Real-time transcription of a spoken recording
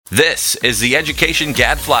This is the Education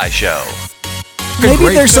Gadfly Show.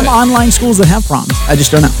 Maybe there's some online schools that have proms. I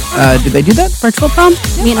just don't know. Do they do that? Virtual prom?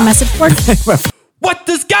 You mean a message board? What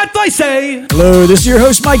does Gadfly say? Hello, this is your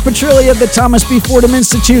host, Mike Petrilli of the Thomas B. Fordham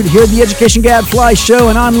Institute, here at the Education Gadfly Show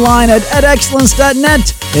and online at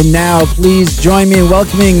edexcellence.net. And now, please join me in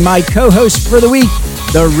welcoming my co-hosts for the week,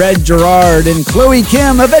 the Red Gerard and Chloe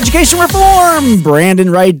Kim of Education Reform,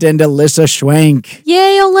 Brandon Wright and Alyssa Schwenk.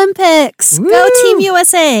 Yay, Olympics! Woo! Go Team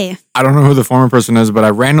USA! I don't know who the former person is, but I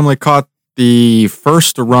randomly caught the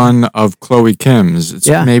first run of Chloe Kim's. It's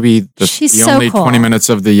maybe the only cool. 20 minutes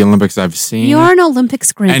of the Olympics I've seen. You're an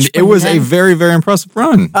Olympics Grinch. And it was a very, very impressive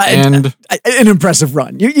run. An impressive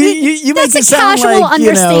run. You make it sound casual like,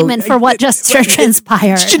 understatement for what just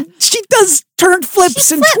transpired. She does turn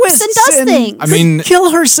flips and twists and does things. I mean,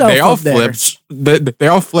 kill herself. They all flip. They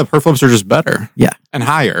all flip. Her flips are just better. Yeah. And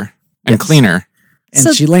higher. And cleaner.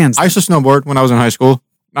 And she lands. I used to snowboard when I was in high school.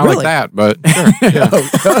 Not really? like that, but sure. Yeah.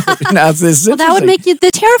 Well, that would make you...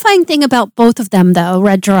 The terrifying thing about both of them, though,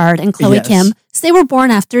 Red Gerard and Chloe Kim, is they were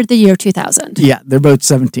born after the year 2000. Yeah, they're both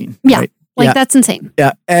 17. Yeah, right? That's insane.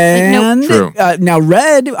 Yeah, and True. Now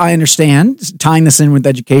Red, I understand, tying this in with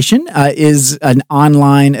education, is an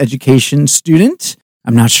online education student.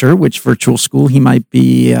 I'm not sure which virtual school he might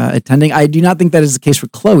be attending. I do not think that is the case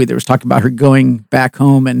with Chloe. There was talk about her going back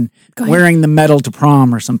home and wearing the medal to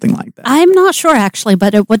prom or something like that. I'm not sure, actually,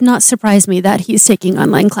 but it would not surprise me that he's taking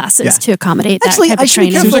online classes to accommodate that type of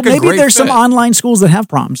training. Careful. Like maybe there's some online schools that have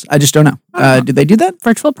proms. I just don't know. Do they do that?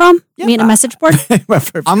 Virtual prom? You mean a message board?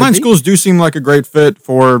 Online schools do seem like a great fit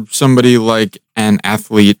for somebody like an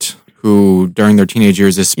athlete who, during their teenage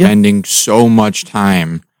years, is spending so much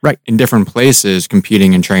time in different places,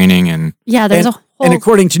 competing and training. And there's a whole... And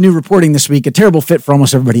according to new reporting this week, a terrible fit for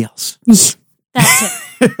almost everybody else. That's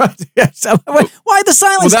it. So, why the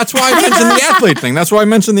silence? Well, that's why I mentioned the athlete thing.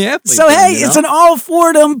 So, hey, it's an all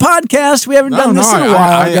Fordham podcast. We haven't done this in a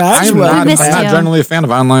while, guys. I'm not generally a fan of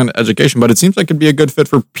online education, but it seems like it'd be a good fit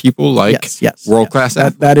for people like world-class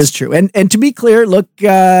athletes. That is true. And to be clear, look,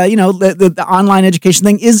 the online education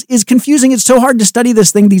thing is confusing. It's so hard to study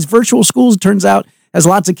this thing. These virtual schools, it turns out, has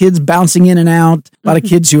lots of kids bouncing in and out, a lot of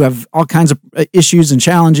kids who have all kinds of issues and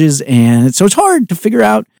challenges. And so it's hard to figure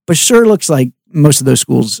out, but sure looks like most of those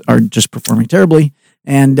schools are just performing terribly.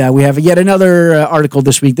 And we have yet another article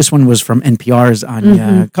this week. This one was from NPR's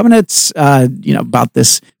on Covenants, about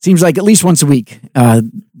this. Seems like at least once a week,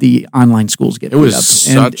 the online schools get beat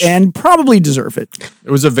up and probably deserve it.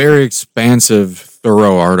 It was a very expansive,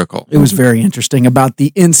 thorough article. It was very interesting about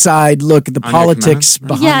the inside look at the politics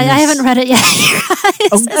behind this. I haven't read it yet.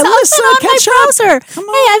 It's on my browser. Come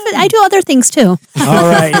on. Hey, I do other things too. All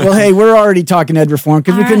right. Well, hey, we're already talking ed reform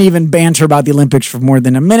because we couldn't even banter about the Olympics for more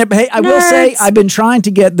than a minute. But hey, I will say I've been trying to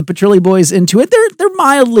get the Petrilli boys into it. They're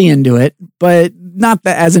mildly into it, but not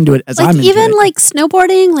as into it as I'm into it. Even like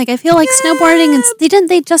snowboarding. Like I feel like snowboarding and they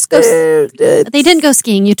didn't go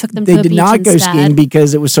skiing. You took them to the beach. They did not go skiing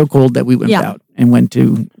because it was so cold that we went out and went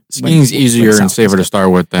to. Skiing's easier and safer to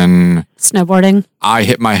start with than snowboarding. I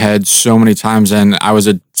hit my head so many times, and I was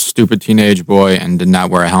a stupid teenage boy and did not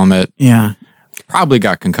wear a helmet. Yeah. Probably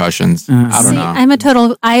got concussions. I don't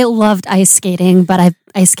know. I loved ice skating, but I've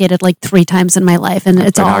ice skated like 3 times in my life, and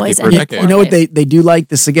it's always ended. You know what they do like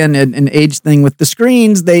this, again, an age thing with the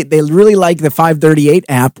screens. They really like the 538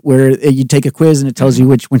 app where you take a quiz and it tells you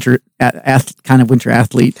which winter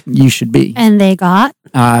athlete you should be. And they got?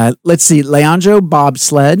 Let's see, Leandro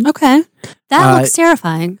bobsled. Okay. That looks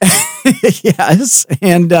terrifying. Yes.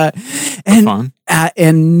 And fun.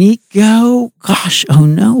 And Nico, gosh, oh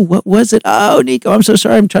no, what was it? Oh, Nico, I'm so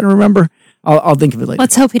sorry. I'm trying to remember. I'll think of it later.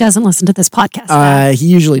 Let's hope he doesn't listen to this podcast. He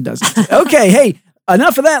usually doesn't. Okay, hey,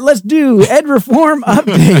 enough of that. Let's do Ed Reform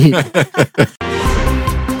Update.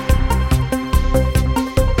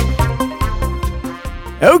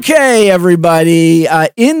 Okay, everybody.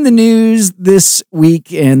 In the news this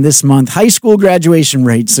week and this month, high school graduation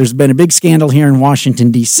rates. There's been a big scandal here in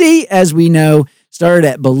Washington, D.C., as we know. Started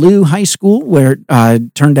at Ballou High School, where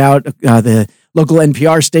it turned out the local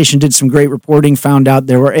NPR station did some great reporting, found out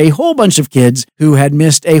there were a whole bunch of kids who had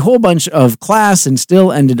missed a whole bunch of class and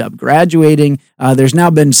still ended up graduating. There's now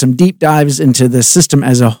been some deep dives into the system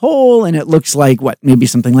as a whole, and it looks like, maybe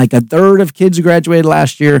something like a third of kids who graduated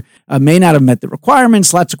last year may not have met the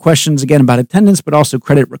requirements. Lots of questions, again, about attendance, but also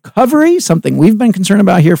credit recovery, something we've been concerned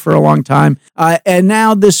about here for a long time. And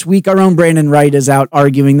now this week, our own Brandon Wright is out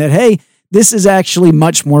arguing that, hey, this is actually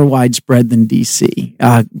much more widespread than D.C.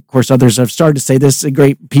 Of course, others have started to say this. A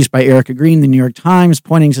great piece by Erica Green, the New York Times,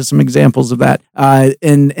 pointing to some examples of that.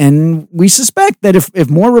 And we suspect that if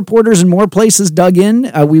more reporters and more places dug in,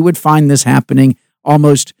 we would find this happening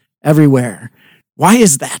almost everywhere. Why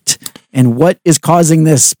is that? And what is causing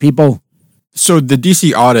this, people? So the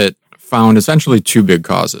DC audit found essentially two big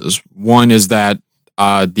causes. One is that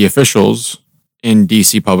the officials in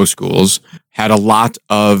DC public schools had a lot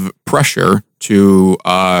of pressure to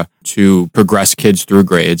progress kids through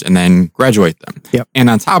grades and then graduate them. Yep. And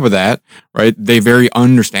on top of that, right, they very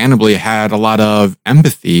understandably had a lot of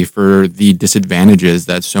empathy for the disadvantages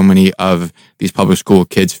that so many of these public school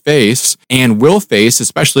kids face and will face,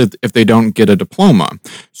 especially if they don't get a diploma.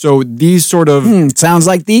 So these sort of... sounds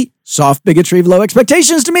like the soft bigotry of low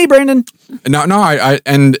expectations to me, Brandon.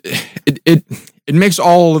 It makes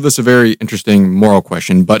all of this a very interesting moral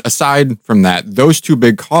question. But aside from that, those two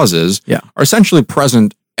big causes are essentially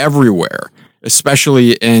present everywhere,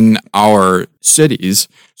 especially in our cities.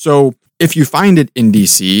 So if you find it in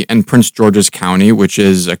DC and Prince George's County, which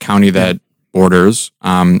is a county that borders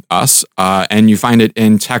us, and you find it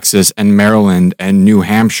in Texas and Maryland and New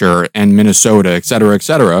Hampshire and Minnesota, et cetera,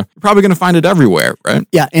 you're probably going to find it everywhere, right?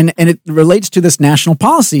 Yeah, and it relates to this national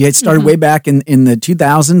policy. It started way back in the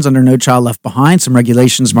 2000s under No Child Left Behind. Some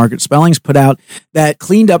regulations Margaret Spellings put out that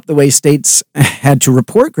cleaned up the way states had to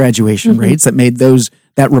report graduation rates, that made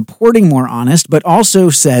that reporting more honest, but also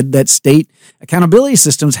said that state accountability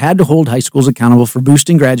systems had to hold high schools accountable for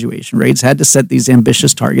boosting graduation rates, had to set these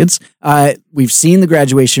ambitious targets. We've seen the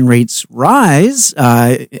graduation rates rise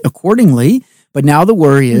accordingly, but now the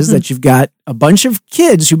worry is that you've got a bunch of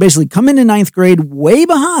kids who basically come into ninth grade way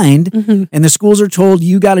behind, and the schools are told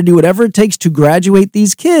you got to do whatever it takes to graduate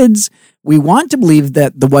these kids. We want to believe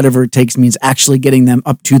that the whatever it takes means actually getting them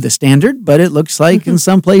up to the standard, but it looks like in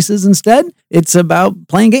some places instead, it's about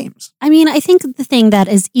playing games. I mean, I think the thing that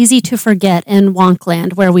is easy to forget in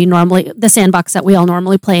Wonkland, where the sandbox that we all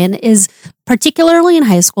normally play in, is particularly in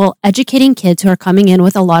high school, educating kids who are coming in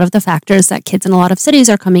with a lot of the factors that kids in a lot of cities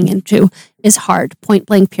are coming into is hard, point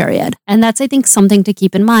blank, period. And that's, I think, something to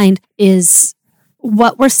keep in mind is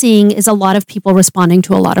what we're seeing is a lot of people responding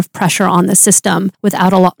to a lot of pressure on the system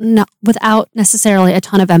without necessarily a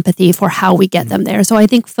ton of empathy for how we get them there. So I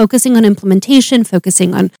think focusing on implementation,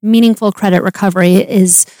 focusing on meaningful credit recovery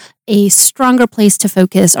is a stronger place to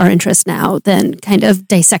focus our interest now than kind of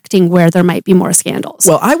dissecting where there might be more scandals.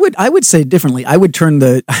 Well, I would say differently. I would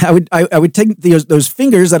take those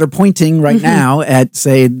fingers that are pointing right now at,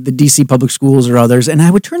 say, the DC public schools or others, and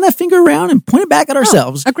I would turn that finger around and point it back at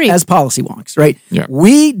ourselves as policy wonks, right? Yeah.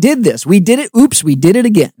 We did this. We did it. Oops, we did it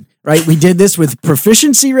again. Right? We did this with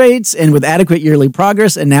proficiency rates and with adequate yearly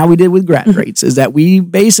progress, and now we did with grad rates, is that we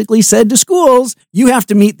basically said to schools, you have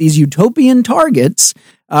to meet these utopian targets,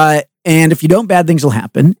 and if you don't, bad things will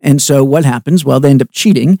happen. And so what happens? Well, they end up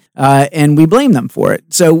cheating, and we blame them for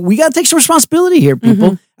it. So we got to take some responsibility here,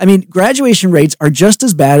 people. I mean, graduation rates are just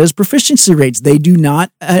as bad as proficiency rates. They do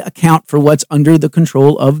not account for what's under the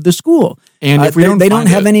control of the school. And if they don't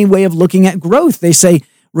have any way of looking at growth. They say,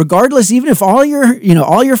 regardless, even if all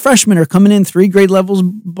your freshmen are coming in 3 grade levels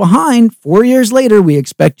behind, 4 years later, we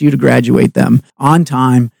expect you to graduate them on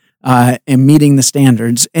time and meeting the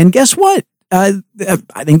standards. And guess what? I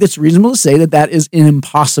think it's reasonable to say that is an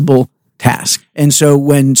impossible task. And so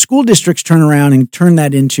when school districts turn around and turn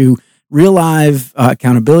that into real live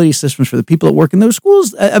accountability systems for the people that work in those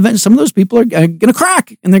schools, some of those people are going to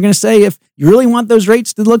crack, and they're going to say, if you really want those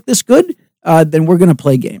rates to look this good, then we're going to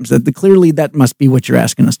play games. Clearly, that must be what you're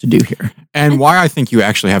asking us to do here. And why I think you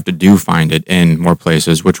actually have to find it in more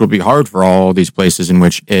places, which will be hard for all these places in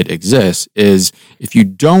which it exists, is if you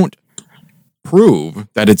don't prove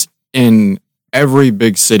that it's in every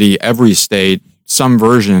big city, every state, some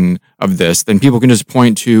version of this, then people can just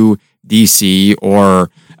point to DC or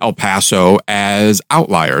El Paso as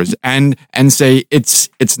outliers and say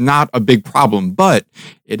it's not a big problem, but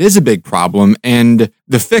it is a big problem. And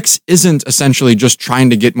the fix isn't essentially just trying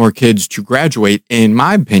to get more kids to graduate. In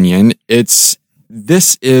my opinion,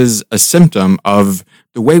 this is a symptom of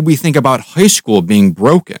the way we think about high school being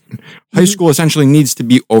broken. High school essentially needs to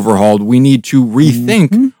be overhauled. We need to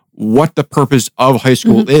rethink what the purpose of high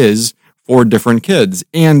school is for different kids.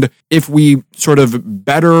 And if we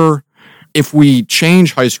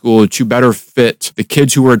change high school to better fit the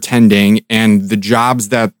kids who are attending and the jobs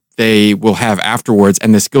that they will have afterwards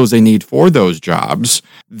and the skills they need for those jobs,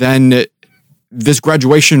 then this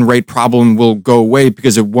graduation rate problem will go away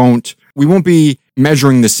because we won't be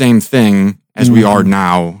measuring the same thing as we are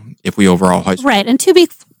now if we overhaul high school. Right. And to be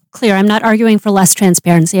clear, I'm not arguing for less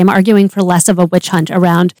transparency. I'm arguing for less of a witch hunt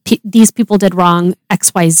around these people did wrong,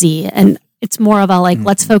 X, Y, Z. And it's more of a like,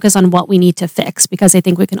 let's focus on what we need to fix, because I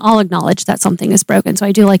think we can all acknowledge that something is broken. So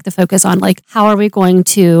I do like the focus on like, how are we going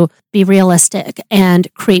to be realistic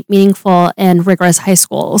and create meaningful and rigorous high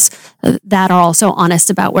schools that are also honest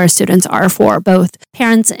about where students are for both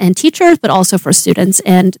parents and teachers, but also for students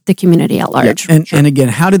and the community at large. Yeah. And again,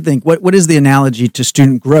 how to think, what is the analogy to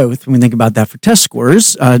student growth when we think about that for test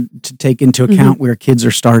scores, to take into account where kids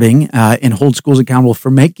are starting and hold schools accountable for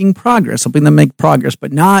making progress, helping them make progress,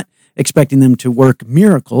 but not expecting them to work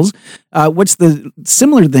miracles. What's the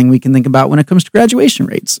similar thing we can think about when it comes to graduation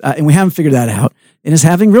rates? And we haven't figured that out, and is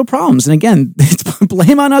having real problems. And again, it's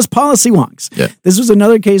blame on us policy wonks. Yeah. This was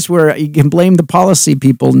another case where you can blame the policy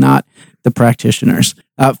people, not the practitioners.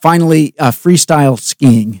 Finally, freestyle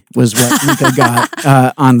skiing was what Mika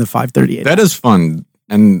got on the 538. That is fun.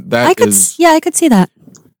 And I could see that.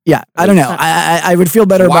 Yeah, I don't know. I would feel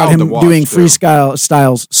better about him doing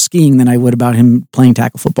freestyle skiing than I would about him playing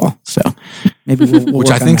tackle football. So maybe we'll which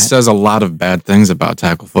I think says a lot of bad things about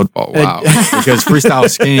tackle football. Wow, because freestyle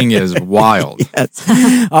skiing is wild. Yes.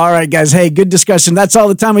 All right, guys. Hey, good discussion. That's all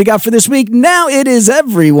the time we got for this week. Now it is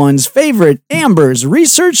everyone's favorite Amber's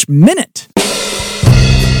Research Minute.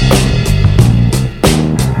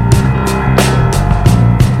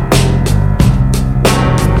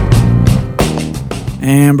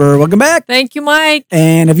 Amber, welcome back. Thank you, Mike.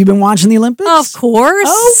 And have you been watching the Olympics? Of course.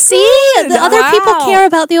 Oh, see, the other people care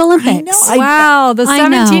about the Olympics. Wow, the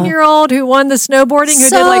 17-year-old who won the snowboarding, who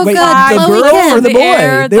did like Wait, five the girl or the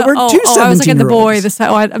boy? They were two 17-year-olds. I was looking at the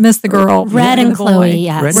boy. I missed the girl. Red and Chloe,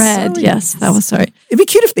 yes. Red, yes. That was sorry. It'd be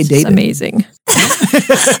cute if they dated. Amazing.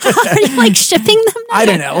 Are you like shipping them now? I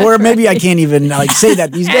don't know. Or maybe I can't even like say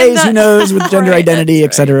that these days. Who knows with gender identity,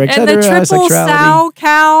 et cetera, et cetera. And the triple sexuality.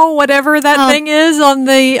 cow, whatever that thing is on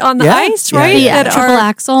the ice, right? Yeah,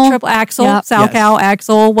 triple axel, sow cow,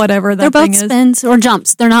 axel, whatever that they're thing both is. spins or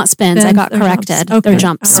jumps. They're not spins. I got corrected. Jumps. Okay. They're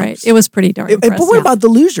jumps. All right. It was pretty darn impressive. But what about the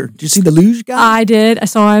loser? Did you see the luge guy? I did. I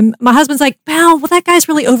saw him. My husband's like, wow, well, that guy's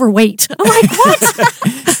really overweight. I'm like, what?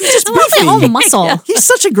 He's just goofy. All the muscle. Yeah. He's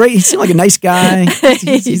such a great, he seemed like a nice guy.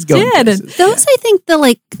 He's going places. Those, I think,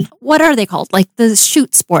 what are they called? Like the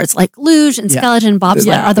shoot sports, like luge and skeleton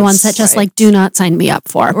bobsled are the ones that just like do not sign me up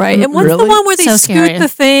for. Right. And what's the one where they scoot the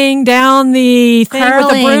thing down the thing with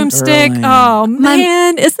the broomstick? Curling. Oh,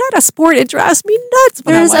 man. Is that a sport? It drives me nuts.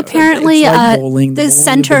 There's apparently like bowling, the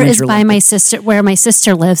center is by my sister, where my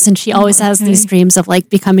sister lives, and she always has these dreams of like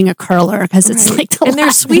becoming a curler because it's like and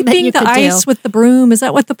they're sweeping the ice with the broom. Is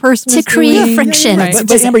that what the person is doing? To create friction. Yeah.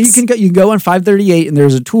 But Amber, you can go on 538, and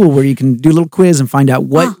there's a tool where you can do a little quiz and find out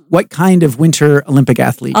what kind of winter Olympic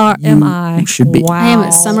athlete you should be. Wow. I am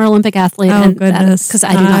a summer Olympic athlete. Oh, goodness. Because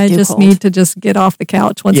I do not do just cold. need to just get off the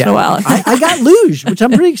couch once in a while. I got luge, which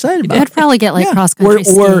I'm pretty excited about. I'd probably get like cross-country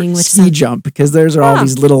skiing. Or ski jump, because those are all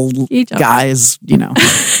these little guys,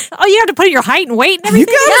 Oh, you have to put in your height and weight and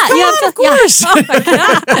everything? Of course. Oh, my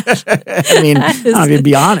gosh. I mean, I'm going to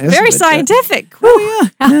be honest. Very scientific.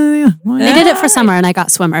 They did it for summer, and I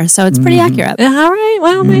got swimmer, so it's pretty accurate. All right.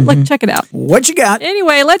 Well, look, check it out. What you got?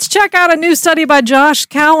 Anyway, let's check out a new study by Josh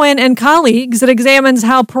Cowan and colleagues that examines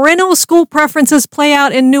how parental school preferences play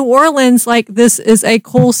out in New Orleans. Like, this is a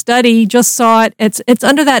cool study. Just saw it. It's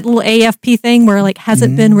under that little AFP thing where like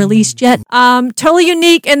hasn't been released yet. Totally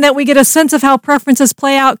unique in that we get a sense of how preferences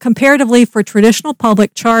play out comparatively for traditional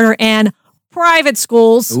public, charter, and private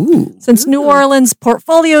schools. Since New Orleans'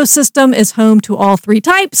 portfolio system is home to all three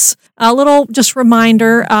types. A little just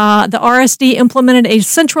reminder, the RSD implemented a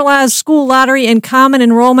centralized school lottery and common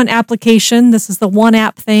enrollment application. This is the one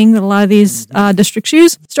app thing that a lot of these districts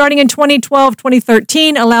use. Starting in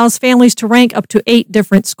 2012-2013, allows families to rank up to 8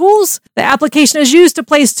 different schools. The application is used to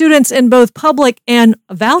place students in both public and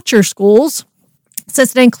voucher schools,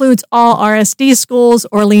 since it includes all RSD schools,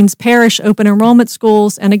 Orleans Parish open enrollment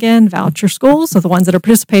schools, and again, voucher schools, so the ones that are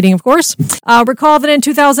participating, of course. Recall that in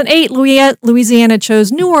 2008, Louisiana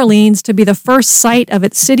chose New Orleans to be the first site of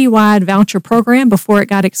its citywide voucher program before it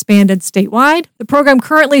got expanded statewide. The program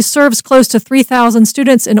currently serves close to 3,000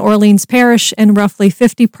 students in Orleans Parish, and roughly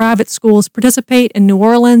 50 private schools participate in New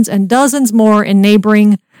Orleans and dozens more in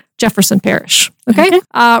neighboring Jefferson Parish. Okay.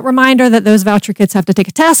 Reminder that those voucher kids have to take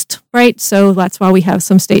a test, right? So that's why we have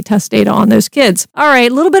some state test data on those kids. All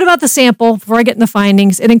right. A little bit about the sample before I get in the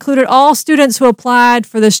findings. It included all students who applied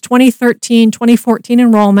for this 2013-2014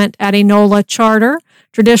 enrollment at a NOLA charter,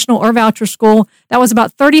 traditional or voucher school. That was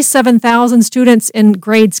about 37,000 students in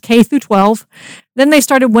grades K through 12. Then they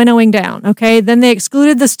started winnowing down. Okay. Then they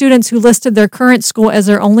excluded the students who listed their current school as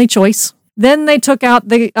their only choice. Then they took out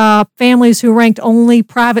the families who ranked only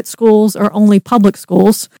private schools or only public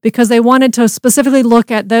schools because they wanted to specifically look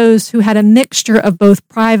at those who had a mixture of both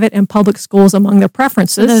private and public schools among their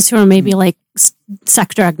preferences. So those who are maybe like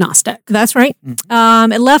sector agnostic. That's right.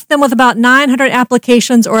 It left them with about 900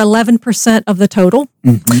 applications or 11% of the total.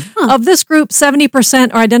 Of this group,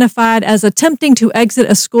 70% are identified as attempting to exit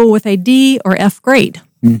a school with a D or F grade.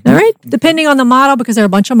 All right. Depending on the model, because there are a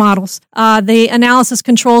bunch of models, the analysis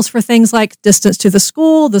controls for things like distance to the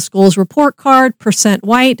school's report card, percent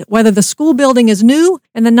white, whether the school building is new,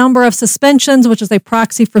 and the number of suspensions, which is a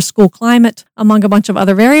proxy for school climate, among a bunch of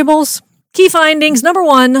other variables. Key findings. Number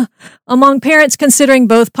one, among parents considering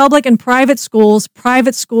both public and private schools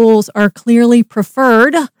are clearly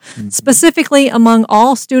preferred. Specifically, among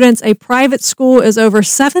all students, a private school is over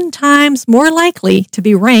 7 times more likely to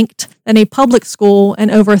be ranked than a public school and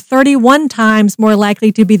over 31 times more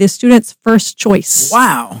likely to be the student's first choice.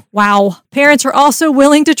 Wow. Parents are also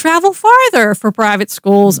willing to travel farther for private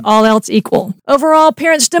schools, all else equal. Overall,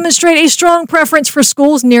 parents demonstrate a strong preference for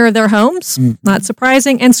schools near their homes, not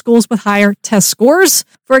surprising, and schools with higher test scores.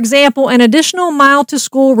 For example, an additional mile to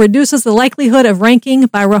school reduces the likelihood of ranking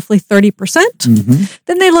by roughly 30%.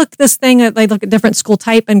 Then they look at different school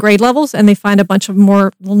type and grade levels, and they find a bunch of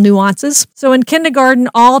more little nuances. So in kindergarten,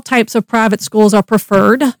 all types of private schools are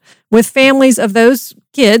preferred, with families of those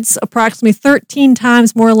kids approximately 13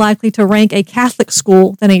 times more likely to rank a Catholic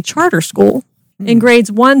school than a charter school. In grades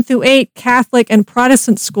 1 through 8, Catholic and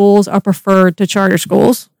Protestant schools are preferred to charter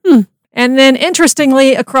schools. And then,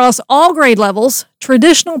 interestingly, across all grade levels,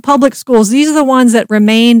 traditional public schools, these are the ones that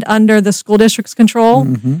remained under the school district's control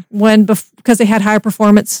because they had higher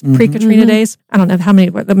performance pre-Katrina days. I don't know how many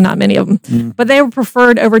of them, not many of them, but they were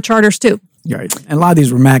preferred over charters too. Right. And a lot of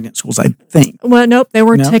these were magnet schools, I think. Well, nope, they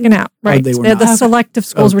were taken out. Right. They were the selective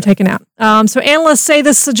schools were taken out. So analysts say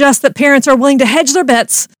this suggests that parents are willing to hedge their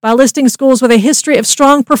bets by listing schools with a history of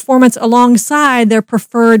strong performance alongside their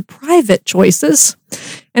preferred private choices.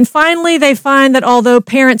 And finally, they find that although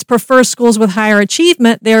parents prefer schools with higher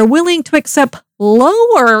achievement, they are willing to accept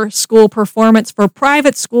lower school performance for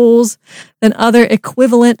private schools than other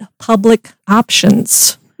equivalent public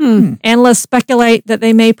options. Analysts speculate that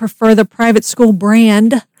they may prefer the private school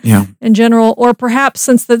brand in general, or perhaps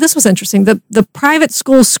since this was interesting, the private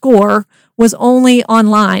school score was only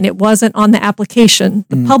online. It wasn't on the application.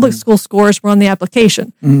 The public school scores were on the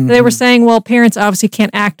application. They were saying, well, parents obviously can't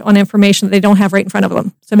act on information that they don't have right in front of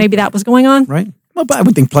them. So maybe that was going on. Right. Well, but I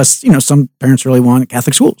would think plus, some parents really want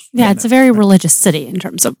Catholic schools. Yeah, it's a very religious city in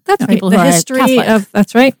terms of people who the are history Catholic. of,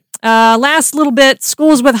 that's right. Last little bit,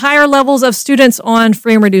 schools with higher levels of students on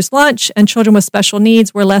free and reduced lunch and children with special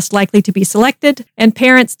needs were less likely to be selected. And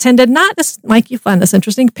parents tended not, Mike, you find this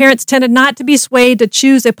interesting, parents tended not to be swayed to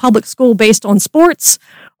choose a public school based on sports,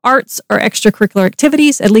 arts, or extracurricular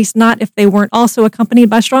activities, at least not if they weren't also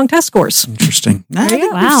accompanied by strong test scores. Interesting. I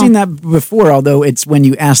think we've seen that before, although it's when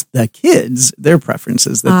you ask the kids their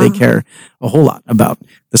preferences that they care a whole lot about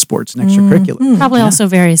the sports and extracurricular. Probably also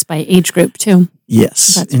varies by age group too.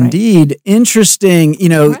 Yes, That's indeed. Right. Interesting.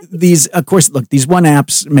 These, of course, these one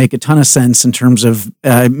apps make a ton of sense in terms of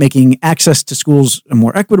making access to schools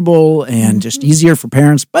more equitable and just easier for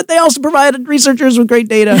parents, but they also provided researchers with great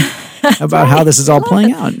data about how this is all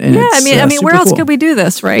playing out. And where else could we do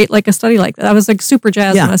this, right? Like a study like that. I was like super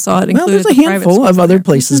jazzed when I saw it. Well, there's a handful of other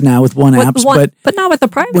places now with one apps, but not with the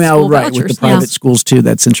private school. Well, right, with the private schools too.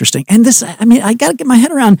 That's interesting. And this, I got to get my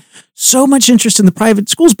head around so much interest in the private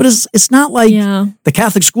schools, but it's not like the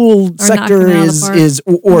Catholic school sector is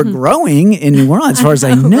growing in New Orleans, as far as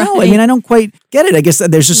I know. Right. I don't quite get it. I guess that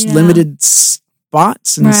there's just limited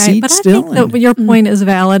spots and seats but still. I think that your point is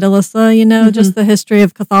valid, Alyssa. Just the history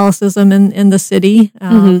of Catholicism in the city.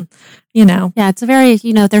 Yeah, it's a very,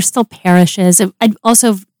 there's still parishes. I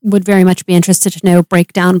also would very much be interested to know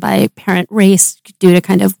breakdown by parent race due to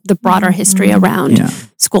kind of the broader history around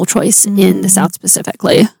school choice in the South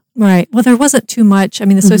specifically. Right. Well, there wasn't too much.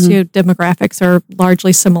 The socio-demographics are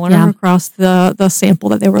largely similar across the sample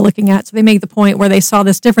that they were looking at. So they made the point where they saw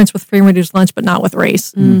this difference with free and reduced lunch, but not with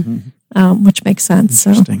race, which makes sense.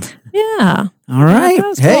 Interesting. So, yeah. All right.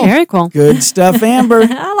 Hey, cool. Very cool. Good stuff, Amber.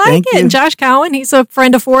 I like it. Josh Cowan, he's a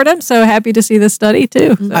friend of Fordham, so happy to see this study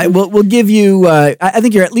too. So. We'll give you, I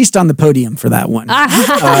think you're at least on the podium for that one.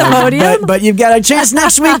 The podium? But you've got a chance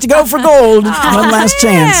next week to go for gold. One last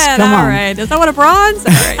chance. Come on. All right. Is that what, a bronze?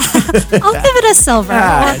 All right. I'll give it a silver.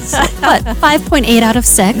 What, 5.8 out of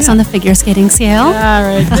 6 on the figure skating scale? All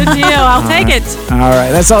right. Good deal. I'll take it. All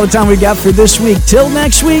right. That's all the time we got for this week. Till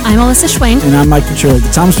next week. I'm Alyssa Schwenk. And I'm Mike Petrilli,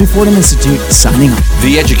 the Thomas B. Fordham Institute. signing off.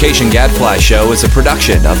 The Education Gadfly Show is a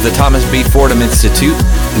production of the Thomas B. Fordham Institute,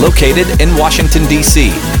 located in Washington,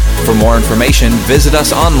 D.C. For more information, visit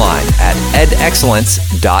us online at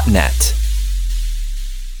edexcellence.net.